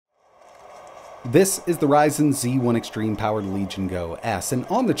This is the Ryzen Z1 Extreme powered Legion Go S, and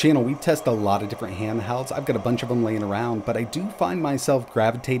on the channel we test a lot of different handhelds. I've got a bunch of them laying around, but I do find myself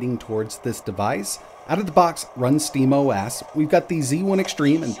gravitating towards this device. Out of the box, runs SteamOS. We've got the Z1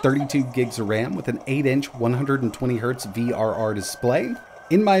 Extreme and 32 gigs of RAM with an 8-inch 120Hz VRR display.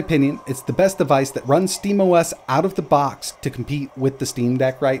 In my opinion, it's the best device that runs SteamOS out of the box to compete with the Steam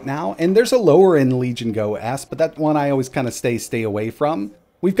Deck right now. And there's a lower end Legion Go S, but that one I always kind of stay away from.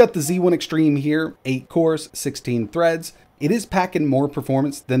 We've got the Z1 Extreme here, 8 cores, 16 threads. It is packing more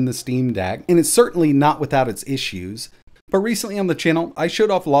performance than the Steam Deck, and it's certainly not without its issues. But recently on the channel, I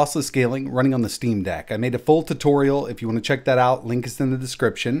showed off lossless scaling running on the Steam Deck. I made a full tutorial. If you want to check that out, link is in the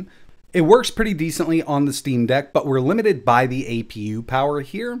description. It works pretty decently on the Steam Deck, but we're limited by the APU power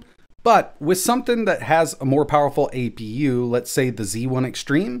here. But with something that has a more powerful APU, let's say the Z1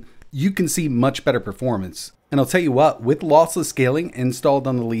 Extreme, you can see much better performance. And I'll tell you what, with lossless scaling installed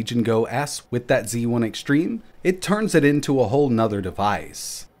on the Legion Go S with that Z1 Extreme, it turns it into a whole nother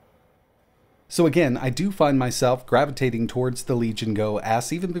device. So again, I do find myself gravitating towards the Legion Go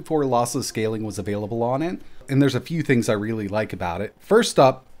S even before lossless scaling was available on it. And there's a few things I really like about it. First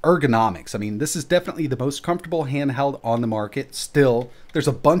up, ergonomics. I mean, this is definitely the most comfortable handheld on the market still. There's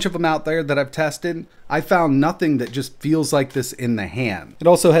a bunch of them out there that I've tested. I found nothing that just feels like this in the hand. It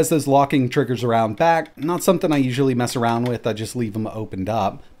also has those locking triggers around back. Not something I usually mess around with. I just leave them opened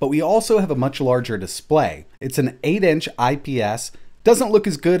up. But we also have a much larger display. It's an 8-inch IPS. Doesn't look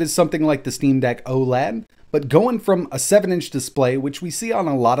as good as something like the Steam Deck OLED, but going from a 7-inch display, which we see on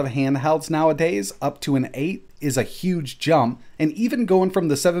a lot of handhelds nowadays, up to an 8 is a huge jump. And even going from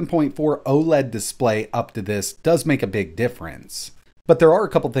the 7.4 OLED display up to this does make a big difference. But there are a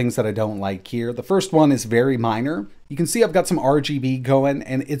couple things that I don't like here. The first one is very minor. You can see I've got some RGB going,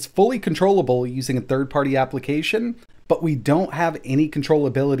 and it's fully controllable using a third-party application, but we don't have any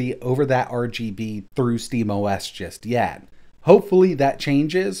controllability over that RGB through SteamOS just yet. Hopefully that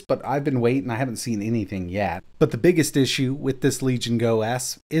changes, but I've been waiting. I haven't seen anything yet. But the biggest issue with this Legion Go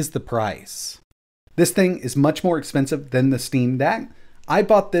S is the price. This thing is much more expensive than the Steam Deck. I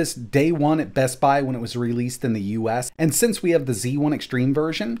bought this day one at Best Buy when it was released in the US, and since we have the Z1 Extreme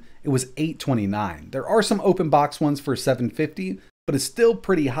version, it was $829. There are some open box ones for $750, but it's still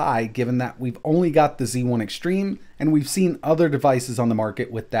pretty high given that we've only got the Z1 Extreme, and we've seen other devices on the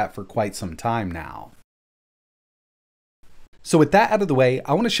market with that for quite some time now. So with that out of the way,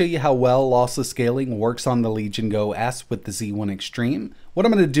 I want to show you how well lossless scaling works on the Legion Go S with the Z1 Extreme. What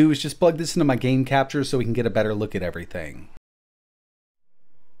I'm going to do is just plug this into my game capture so we can get a better look at everything.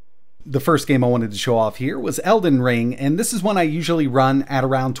 The first game I wanted to show off here was Elden Ring, and this is one I usually run at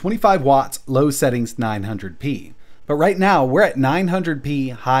around 25 watts, low settings, 900p. But right now we're at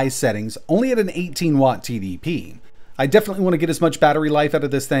 900p high settings, only at an 18 watt TDP. I definitely want to get as much battery life out of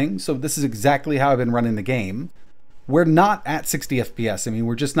this thing, so this is exactly how I've been running the game. We're not at 60 FPS. I mean,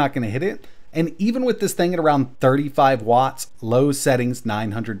 we're just not going to hit it. And even with this thing at around 35 watts, low settings,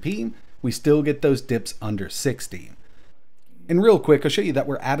 900p, we still get those dips under 60. And real quick, I'll show you that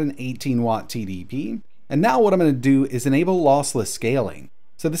we're at an 18 watt TDP. And now what I'm going to do is enable lossless scaling.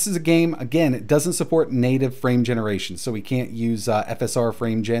 So this is a game, again, it doesn't support native frame generation, so we can't use FSR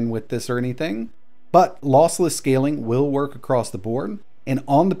frame gen with this or anything. But lossless scaling will work across the board. And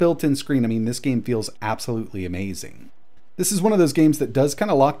on the built-in screen, I mean, this game feels absolutely amazing. This is one of those games that does kind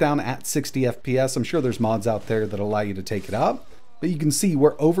of lock down at 60 FPS. I'm sure there's mods out there that allow you to take it up. But you can see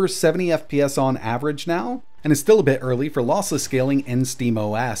we're over 70 FPS on average now. And it's still a bit early for lossless scaling in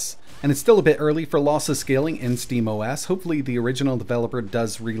SteamOS. Hopefully the original developer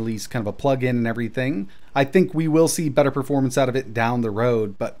does release kind of a plugin and everything. I think we will see better performance out of it down the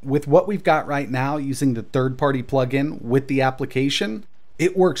road. But with what we've got right now, using the third-party plugin with the application,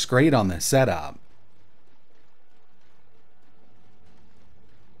 it works great on this setup.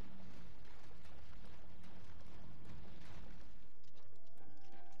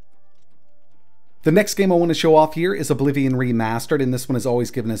 The next game I want to show off here is Oblivion Remastered, and this one has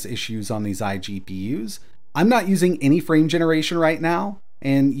always given us issues on these iGPUs. I'm not using any frame generation right now,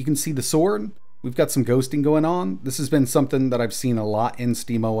 and you can see the sword. We've got some ghosting going on. This has been something that I've seen a lot in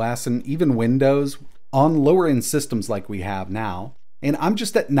SteamOS and even Windows on lower end systems like we have now. And I'm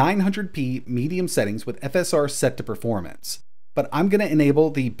just at 900p medium settings with FSR set to performance. But I'm going to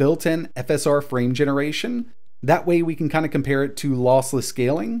enable the built-in FSR frame generation. That way we can kind of compare it to lossless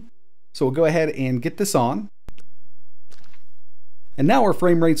scaling. So we'll go ahead and get this on. And now our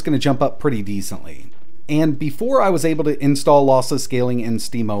frame rate's going to jump up pretty decently. And before I was able to install lossless scaling in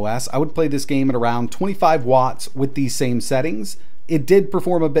SteamOS, I would play this game at around 25 watts with these same settings. It did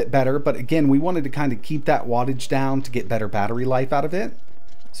perform a bit better, but again, we wanted to kind of keep that wattage down to get better battery life out of it.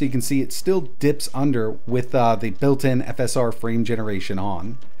 So you can see it still dips under with the built-in FSR frame generation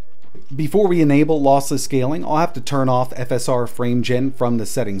on. Before we enable lossless scaling, I'll have to turn off FSR frame gen from the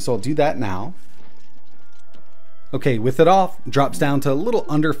settings, so I'll do that now. Okay, with it off, drops down to a little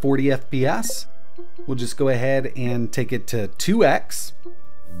under 40 FPS. We'll just go ahead and take it to 2x.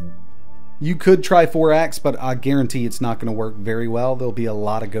 You could try 4x, but I guarantee it's not going to work very well. There'll be a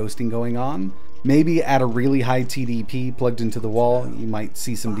lot of ghosting going on. Maybe at a really high TDP plugged into the wall, you might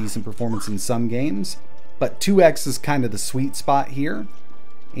see some decent performance in some games. But 2x is kind of the sweet spot here.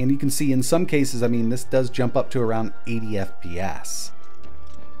 And you can see in some cases, I mean, this does jump up to around 80 FPS.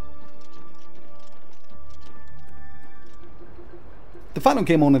 The final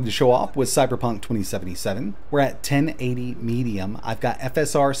game I wanted to show off was Cyberpunk 2077. We're at 1080 medium. I've got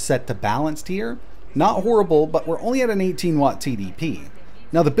FSR set to balanced here. Not horrible, but we're only at an 18 watt TDP.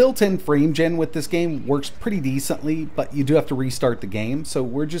 Now the built-in frame gen with this game works pretty decently, but you do have to restart the game. So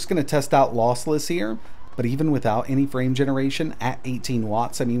we're just going to test out lossless here. But even without any frame generation at 18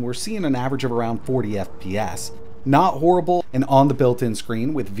 watts, I mean, we're seeing an average of around 40 FPS. Not horrible, and on the built-in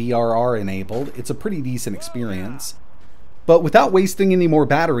screen with VRR enabled, it's a pretty decent experience. But without wasting any more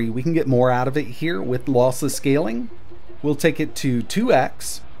battery, we can get more out of it here with lossless scaling. We'll take it to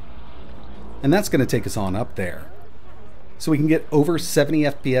 2x, and that's going to take us on up there. So we can get over 70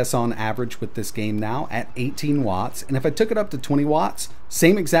 FPS on average with this game now at 18 watts. And if I took it up to 20 watts,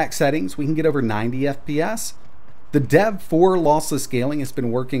 same exact settings, we can get over 90 FPS. The dev for lossless scaling has been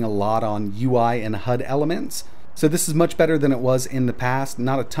working a lot on UI and HUD elements. So this is much better than it was in the past.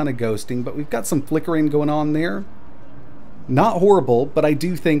 Not a ton of ghosting, but we've got some flickering going on there. Not horrible, but I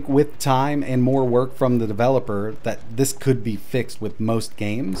do think with time and more work from the developer that this could be fixed with most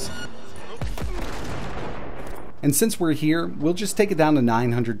games. And since we're here, we'll just take it down to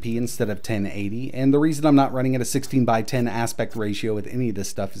 900p instead of 1080. And the reason I'm not running at a 16:10 aspect ratio with any of this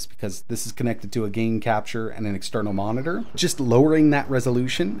stuff is because this is connected to a game capture and an external monitor. Just lowering that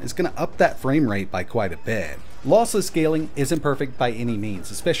resolution is going to up that frame rate by quite a bit. Lossless scaling isn't perfect by any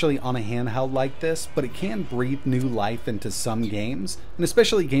means, especially on a handheld like this, but it can breathe new life into some games, and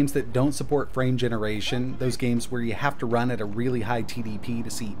especially games that don't support frame generation, those games where you have to run at a really high TDP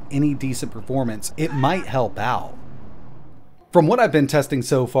to see any decent performance, it might help out. From what I've been testing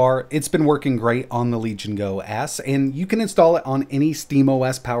so far, it's been working great on the Legion Go S, and you can install it on any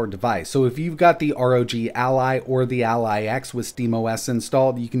SteamOS powered device. So if you've got the ROG Ally or the Ally X with SteamOS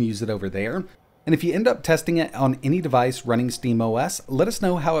installed, you can use it over there. And if you end up testing it on any device running SteamOS, let us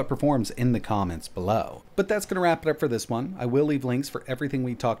know how it performs in the comments below. But that's going to wrap it up for this one. I will leave links for everything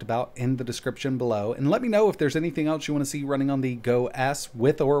we talked about in the description below. And let me know if there's anything else you want to see running on the Go S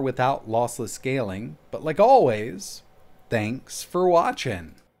with or without lossless scaling. But like always, thanks for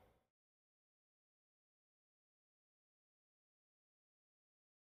watching.